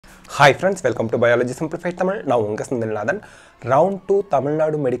Hi friends, welcome to Biology Simplified Tamil. Now unga Sindhanathan round 2 Tamil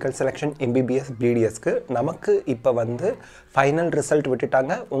Nadu medical selection MBBS BDS ku namakku ipa vandu final result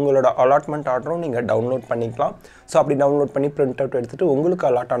விட்டுட்டாங்க. உங்களோட allotment order நீங்க download பண்ணிக்கலாம். So அப்படி download பண்ணி print out எடுத்துட்டு உங்களுக்கு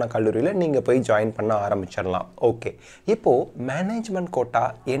allot ஆன கல்லூரியில நீங்க போய் join பண்ண ஆரம்பிச்சிரலாம். ஓகே. இப்போ management quota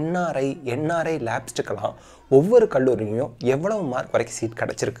NRI labsக்குலாம் ஒவ்வொரு கல்லூரியிலும் எவ்வளவு மார்க் வரைக்கும் சீட்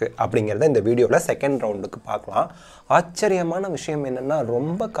கிடைச்சிருக்கு அப்படிங்கறத இந்த வீடியோல செகண்ட் ரவுண்டுக்கு பார்க்கலாம். ஆச்சரியமான விஷயம் என்னன்னா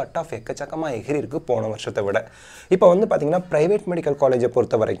ரொம்ப கட் ஆஃப் எக்கச்சக்கமா எகிரி இருக்கு போன வருஷத்தை விட. இப்போ வந்து பாத்தீங்கன்னா பிரைவேட் மெடிக்கல் காலேஜை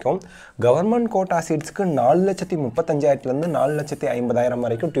பொறுத்த வரைக்கும் கவர்மெண்ட் கோட்டா சீட்ஸ்க்கு 4,35,000 ல இருந்து 4,50,000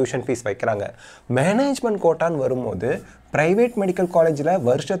 வரைக்கும் டியூஷன் ஃபீஸ் வைக்கறாங்க. மேனேஜ்மென்ட் கோட்டான்னு வரும்போது பிரைவேட் மெடிக்கல் காலேஜ்ல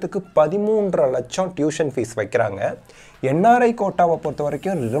வருஷத்துக்கு 13.5 லட்சம் டியூஷன் ஃபீஸ் வைக்கறாங்க. NRI கோட்டாவை பொறுத்த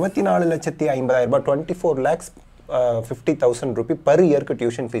வரைக்கும் 24,50,000 ரூபாய் 24,50,000 ரூபாய் per year க்கு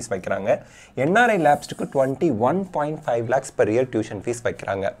tuition fees வைக்கறாங்க. NRI labsக்கு 21.5 lakhs per year tuition fees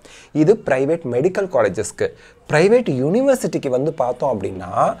வைக்கறாங்க. இது பிரைவேட் மெடிக்கல் காலேजेसக்கு. பிரைவேட் யுனிவர்சிட்டிக்கு வந்து பார்த்தோம்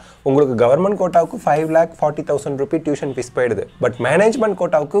அப்படினா உங்களுக்கு கவர்மெண்ட் கோட்டாவுக்கு 5,40,000 ரூபாய் டியூஷன் ஃபீஸ் போயிடுது. But management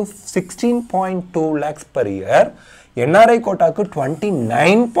கோட்டாவுக்கு 16.2 lakhs per year, NRI கோட்டாக்கு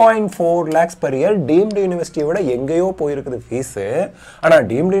 29.4 lakhs per year. Deemed யூனிவர்சிட்டியை விட எங்கேயோ போயிருக்குது ஃபீஸ். ஆனால்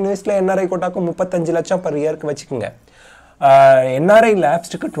டீம்டு யூனிவர்சிட்டியில் NRI கோட்டாக்கு 35 லட்சம் per yearக்கு வச்சுக்கோங்க. NRI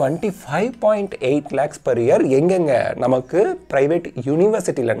labsக்கு 25.8 lakhs per year. எங்கெங்க நமக்கு பிரைவேட்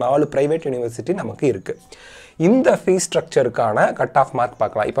யூனிவர்சிட்டியில் 4 பிரைவேட் யூனிவர்சிட்டி நமக்கு இருக்கு. இந்த ஃபீஸ் ஸ்ட்ரக்சருக்கான கட் ஆஃப் மார்க்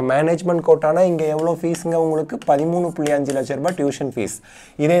பார்க்கலாம். இப்போ மேனேஜ்மெண்ட் கோட்டானா இங்கே எவ்வளோ ஃபீஸுங்க உங்களுக்கு 13.5 லட்சம் ரூபாய் டியூஷன் ஃபீஸ்.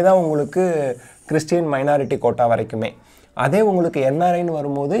 இதே தான் உங்களுக்கு கிறிஸ்டியன் மைனாரிட்டி கோட்டா வரைக்குமே. அதே உங்களுக்கு NRIன்னு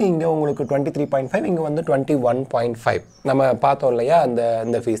வரும்போது இங்கே உங்களுக்கு 23.5, இங்கே வந்து 21.5 நம்ம பார்த்தோம் இல்லையா,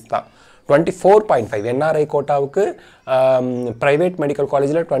 அந்த ஃபீஸ் தான் 24.5. NRI கோட்டாவுக்கு பிரைவேட் மெடிக்கல்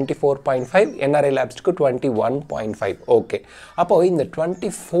காலேஜில் 24.5, NRI labsக்கு 21.5. ஓகே, அப்போது இந்த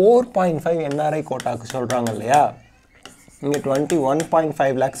 24.5 NRI கோட்டாவுக்கு சொல்கிறாங்க இல்லையா, இங்கே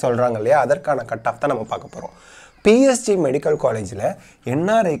 21.5 lakhs சொல்கிறாங்க இல்லையா, அதற்கான கட் ஆஃப் தான் நம்ம பார்க்க போகிறோம். PSG மெடிக்கல் காலேஜில்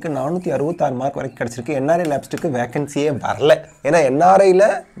NRIக்கு 466 மார்க் வரைக்கும் கிடச்சிருக்கு. NRI labsக்கு வேக்கன்சியே வரல. ஏன்னா NRIயில்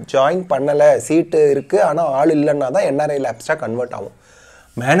ஜாயின் பண்ணலை, சீட்டு இருக்குது ஆனால் ஆள் இல்லைன்னா தான் NRI labsடாக கன்வெர்ட் ஆகும்.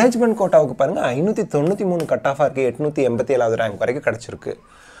 மேனேஜ்மெண்ட் கோட்டாவுக்கு பாருங்கள் 593 கட் ஆஃபாக இருக்குது, 887வது ரேங்க் வரைக்கும் கிடச்சிருக்கு.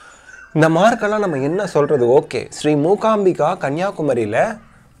 இந்த மார்க்கெல்லாம் நம்ம என்ன சொல்கிறது? ஓகே, ஸ்ரீ மூகாம்பிகா கன்னியாகுமரியில்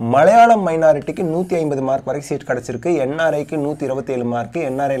மலையாளம் மைனாரிட்டிக்கு 150 மார்க் வரைக்கும் சீட் கிடச்சிருக்கு. NRIக்கு 127 மார்க்கு,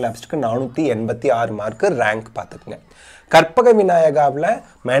 NRI labsக்கு 486 மார்க்கு ரேங்க் பார்த்துக்குங்க. கற்பக விநாயகாவில்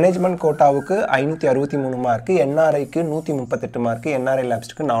management கோட்டாவுக்கு 563 mark, NRIக்கு 138 mark, NRI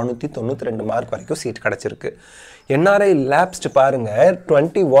labsக்கு 492 mark வரைக்கும் சீட் கிடச்சிருக்கு. NRI labs பாருங்க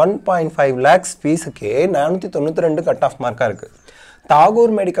 21.5 lakhs ஃபீஸுக்கே 492 கட் ஆஃப் மார்க்காக இருக்குது.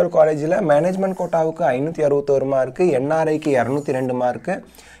 தாகூர் மெடிக்கல் காலேஜில் management கோட்டாவுக்கு 561 mark, NRIக்கு 202 mark,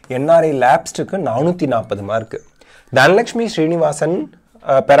 NRI labsக்கு 440 mark. Dhanalakshmi Srinivasan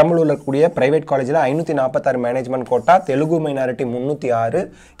பெரம்பலூரில் இருக்கக்கூடிய பிரைவேட் காலேஜில் 546 management quota, Telugu minority 306,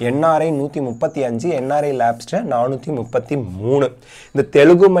 NRI 135, NRI labs 433. இந்த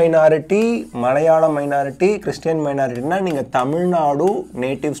தெலுங்கு மைனாரிட்டி, மலையாள மைனாரிட்டி, கிறிஸ்டியன் மைனாரிட்டினா நீங்கள் தமிழ்நாடு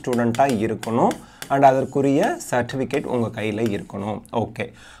நேட்டிவ் ஸ்டூடெண்ட்டாக இருக்கணும் அண்ட் அதற்குரிய சர்டிஃபிகேட் உங்கள் கையில் இருக்கணும். ஓகே,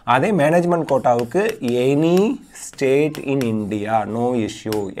 அதே management கோட்டாவுக்கு any state in India no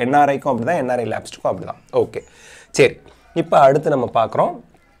issue. NRIக்கும் அப்படி தான், NRI labsக்கும் அப்படி தான். ஓகே, சரி, இப்போ அடுத்து நம்ம பார்க்குறோம்.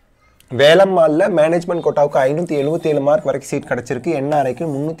 வேலம்மாளில் மேனேஜ்மெண்ட் கோட்டாவுக்கு 577 மார்க் வரைக்கும் சீட் கிடச்சிருக்கு. NRIக்கு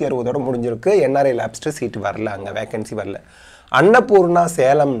 360ஓட முடிஞ்சிருக்கு. NRI labsக்கு சீட் வரல, அங்கே வேக்கன்சி வரல. Annapurna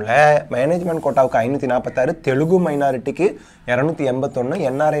சேலமில் management கோட்டாவுக்கு 546, Telugu மைனாரிட்டிக்கு 281,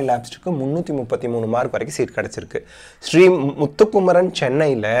 NRI labsக்கு 333 mark வரைக்கும் சீட் கிடச்சிருக்கு. ஸ்ரீ முத்துக்குமரன்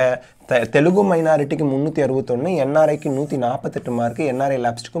சென்னையில் தெலுங்கு மைனாரிட்டிக்கு 361, NRIக்கு 148 மார்க்கு, NRI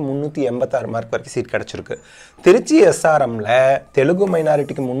labsக்கு 386 மார்க் வரைக்கும் சீட் கிடச்சிருக்கு. திருச்சி SRMல தெலுங்கு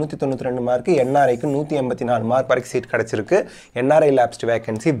மைனாரிட்டிக்கு 392 மார்க்கு, NRIக்கு 184 மார்க் வரைக்கும் சீட் கிடச்சிருக்கு. NRI labs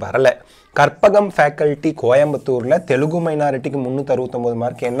வேக்கன்சி வரலை. கற்பகம் ஃபேக்கல்ட்டி கோயம்புத்தூரில் Telugu மைனாரிட்டிக்கு 369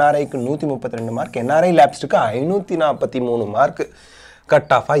 mark, NRIக்கு 132 mark, NRI labsக்கு 543 mark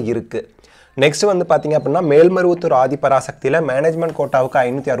cut ஆஃபாக இருக்குது. நெக்ஸ்ட் வந்து பார்த்தீங்க அப்படின்னா Melmaruvathur ஆதிபராசக்தியில் management கோட்டாவுக்கு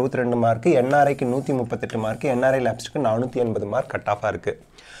 562 mark, NRIக்கு 138 mark, NRI labsக்கு 480 mark cut ஆஃபாக இருக்குது.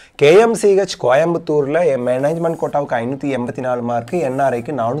 KMCH கோயம்புத்தூரில் மேனேஜ்மெண்ட் கோட்டாவுக்கு 584 மார்க்கு,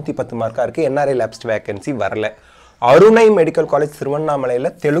 NRIக்கு 410 மார்க்காக இருக்குது. NRI labs வேக்கன்சி வரல. அருணை மெடிக்கல் காலேஜ்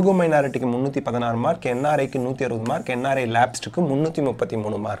திருவண்ணாமலையில் தெலுங்கு மைனாரிட்டிக்கு 316 மார்க், NRIக்கு 160 மார்க், NRI labsக்கு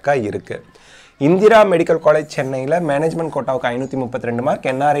 333 மார்க்காக இருக்குது. இந்திரா மெடிக்கல் காலேஜ் சென்னையில் மேனேஜ்மெண்ட் கோட்டாவுக்கு 532 மார்க்,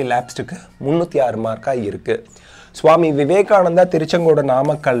 NRI labsக்கு 306 மார்க்காக இருக்குது. சுவாமி விவேகானந்தா திருச்செங்கோடு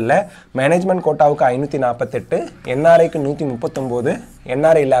நாமக்கல்ல மேனேஜ்மெண்ட் கோட்டாவுக்கு 548, என்ஆர்ஐக்கு 139,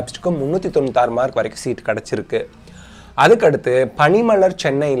 என்ஆர்ஐ லேப்ஸ்டுக்கு 396 மார்க் வரைக்கும் சீட் கிடச்சிருக்கு. அதுக்கடுத்து பனிமலர்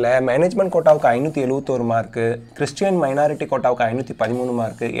சென்னையில் management கோட்டாவுக்கு 571 mark, Christian minority கோட்டாவுக்கு 513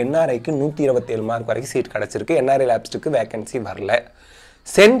 mark, என்ஆர்ஐக்கு 127 mark வரைக்கும் சீட் கிடச்சிருக்கு. என்ஆர்ஐ லேப்ஸ்டுக்கு வேகன்சி வரல.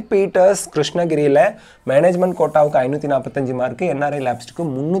 சென்ட் பீட்டர்ஸ் கிருஷ்ணகிரியில் மேனேஜ்மெண்ட் கோட்டாவுக்கு 545 மார்க்கு, என்ஆர்ஐ லேப்ஸ்டுக்கு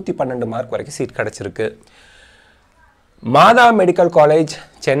 312 மார்க் வரைக்கும் சீட் கிடச்சிருக்கு. மாதா மெடிக்கல் காலேஜ்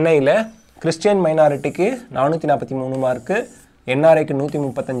சென்னையில் Christian மைனாரிட்டிக்கு 443 mark, என்ஆர்ஐக்கு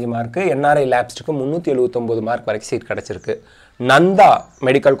 135 mark, NRI லேப்ஸ்டுக்கு 379 mark வரைக்கும் சீட் கிடச்சிருக்கு. நந்தா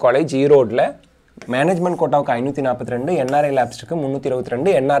மெடிக்கல் காலேஜ் ஈரோடில் மேனேஜ்மெண்ட் கோட்டாவுக்கு 542, என்ஆர்ஐ லேப்ஸ்டுக்கு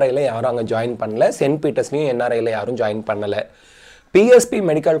 322, என்ஆர்ஐயில் யாரும் அங்கே ஜாயின் பண்ணல. சென்ட் பீட்டர்ஸ்லையும் என்ஆர்ஐயில் யாரும் ஜாயின் பண்ணலை. BSP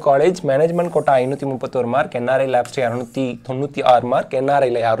medical college management quota 531 mark, NRI lapsed 296 mark,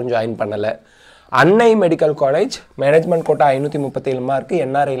 என்ஆர்ஐயில் யாரும் ஜாயின் பண்ணலை. அன்னை medical college management quota 537 mark,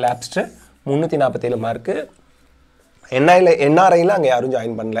 NRI lapsed 347 mark, என்ஆர்ஐயில் அங்கே யாரும்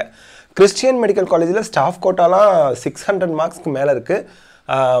ஜாயின் பண்ணல. கிறிஸ்டியன் மெடிக்கல் காலேஜில் ஸ்டாஃப் கோட்டாலாம் 600 மார்க்ஸ்க்கு மேலே இருக்குது.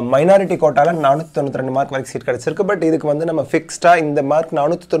 மைனாரிட்டி கோட்டாவில் 492 மார்க் வரைக்கும் சீட் கிடச்சிருக்கு. பட் இதுக்கு வந்து நம்ம ஃபிக்ஸ்டாக இந்த மார்க்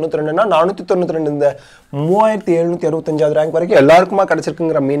 492னா 492 இந்த 3765 ரேங்க் வரைக்கும் எல்லாருக்குமா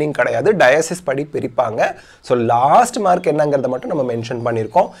கிடச்சிருக்குங்கிற மீனிங் கிடையாது. டயசிஸ் படி பிரிப்பாங்க. ஸோ லாஸ்ட் மார்க் என்னங்கிறத மட்டும் நம்ம மென்ஷன்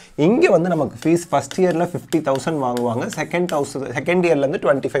பண்ணியிருக்கோம். இங்கே வந்து நமக்கு ஃபீஸ் ஃபஸ்ட் இயரில் 50,000 வாங்குவாங்க, செகண்ட் இயர்லேருந்து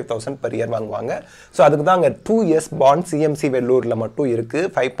 25,000 per year வாங்குவாங்க. ஸோ அதுக்கு தான் அங்கே 2 years பாண்ட் சிஎம்சி வெள்ளூரில் மட்டும் இருக்குது.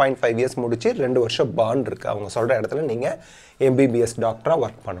 5.5 years முடிச்சு 2 வருஷம் பாண்ட் இருக்குது. அவங்க சொல்கிற இடத்துல நீங்கள் MBBS டாக்டராக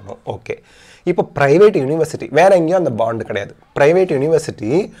ஒர்க் பண்ணணும். ஓகே, இப்போ ப்ரைவேட் யூனிவர்சிட்டி வேறு எங்கேயும் அந்த பாண்டு கிடையாது. ப்ரைவேட்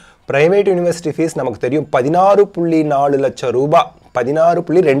யூனிவர்சிட்டி ஃபீஸ் நமக்கு தெரியும் 16.4 லட்சம் ரூபாய்,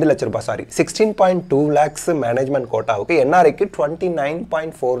 16.2 லட்சம் ரூபாய், sorry 16.2 lakhs management கோட்டாவுக்கு, என்ஆர்ஐக்கு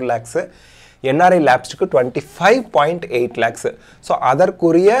 29.4 lakhs, NRI லேப்ஸ்டுக்கு 25.8 lakhs. So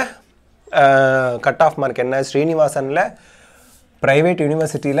அதற்குரிய கட் ஆஃப் மார்க் என்ன? ஸ்ரீனிவாசனில் ப்ரைவேட்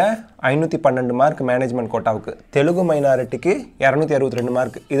யூனிவர்சிட்டியில் 512 மார்க் மேனேஜ்மெண்ட் கோட்டாவுக்கு, தெலுங்கு மைனாரிட்டிக்கு 262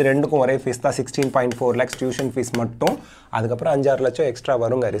 மார்க். இது ரெண்டுக்கும் ஒரே ஃபீஸ் தான், 16.4 lakhs டியூஷன் ஃபீஸ் மட்டும். அதுக்கப்புறம் 5-6 லட்சம் எக்ஸ்ட்ரா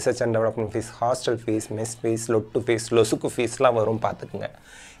வருங்க. Research and development fees, hostel fees, mess fees, லொட்டு fees, லொசுக்கு ஃபீஸ்லாம் வரும், பார்த்துக்குங்க.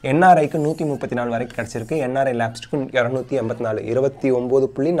 என்ஆர்ஐக்கு 134 வரைக்கும் கிடச்சிருக்கு. என்ஆர்ஐ லேப்ஸ்டுக்கு 284,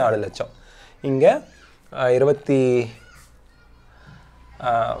 29.4 லட்சம். இங்கே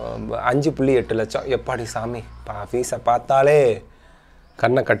 5.8 லட்சம். எப்பாடி சாமி, ஃபீஸை பார்த்தாலே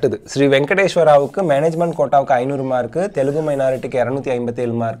கண்ணை கட்டுது. Sri வெங்கடேஸ்வராவுக்கு management கோட்டாவுக்கு 500 mark, Telugu மைனாரிட்டிக்கு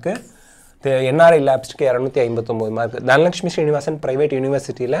 257 mark, NRI லேப்ஸ்டுக்கு 259 mark. Dhanalakshmi Srinivasan private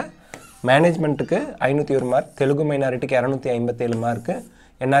யூனிவர்சிட்டியில் மேனேஜ்மெண்ட்டுக்கு 501 mark, Telugu மைனாரிட்டிக்கு 257 mark,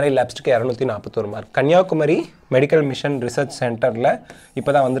 NRI லேப்ஸ்டுக்கு 241 mark. Kanyakumari medical mission research சென்டரில் இப்போ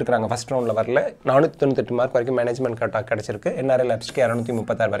தான் வந்திருக்கிறாங்க, ஃபஸ்ட் ரவுண்டில் வரல. 498 மார்க் வரைக்கும் மேனேஜ்மெண்ட் கோட்டா கிடச்சிருக்கு. என்ஆர்ஐ லேப்ஸ்டுக்கு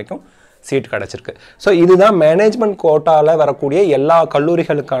 236 வரைக்கும் சீட் கிடச்சிருக்கு. ஸோ இதுதான் மேனேஜ்மெண்ட் கோட்டாவில் வரக்கூடிய எல்லா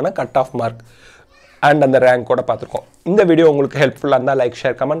கல்லூரிகளுக்கான கட் ஆஃப் மார்க் அண்ட் அந்த ரேங்கோட பார்த்துருக்கோம். இந்த வீடியோ உங்களுக்கு ஹெல்ப்ஃபுல்லாக இருந்தால் லைக்,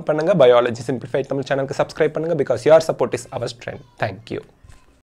 ஷேர், கமெண்ட் பண்ணுங்கள். பயாலஜி சிம்பிளிஃபைட் தமிழ் சேனலுக்கு சப்ஸ்கிரைப் பண்ணுங்கள். Because your support is our strength. Thank you.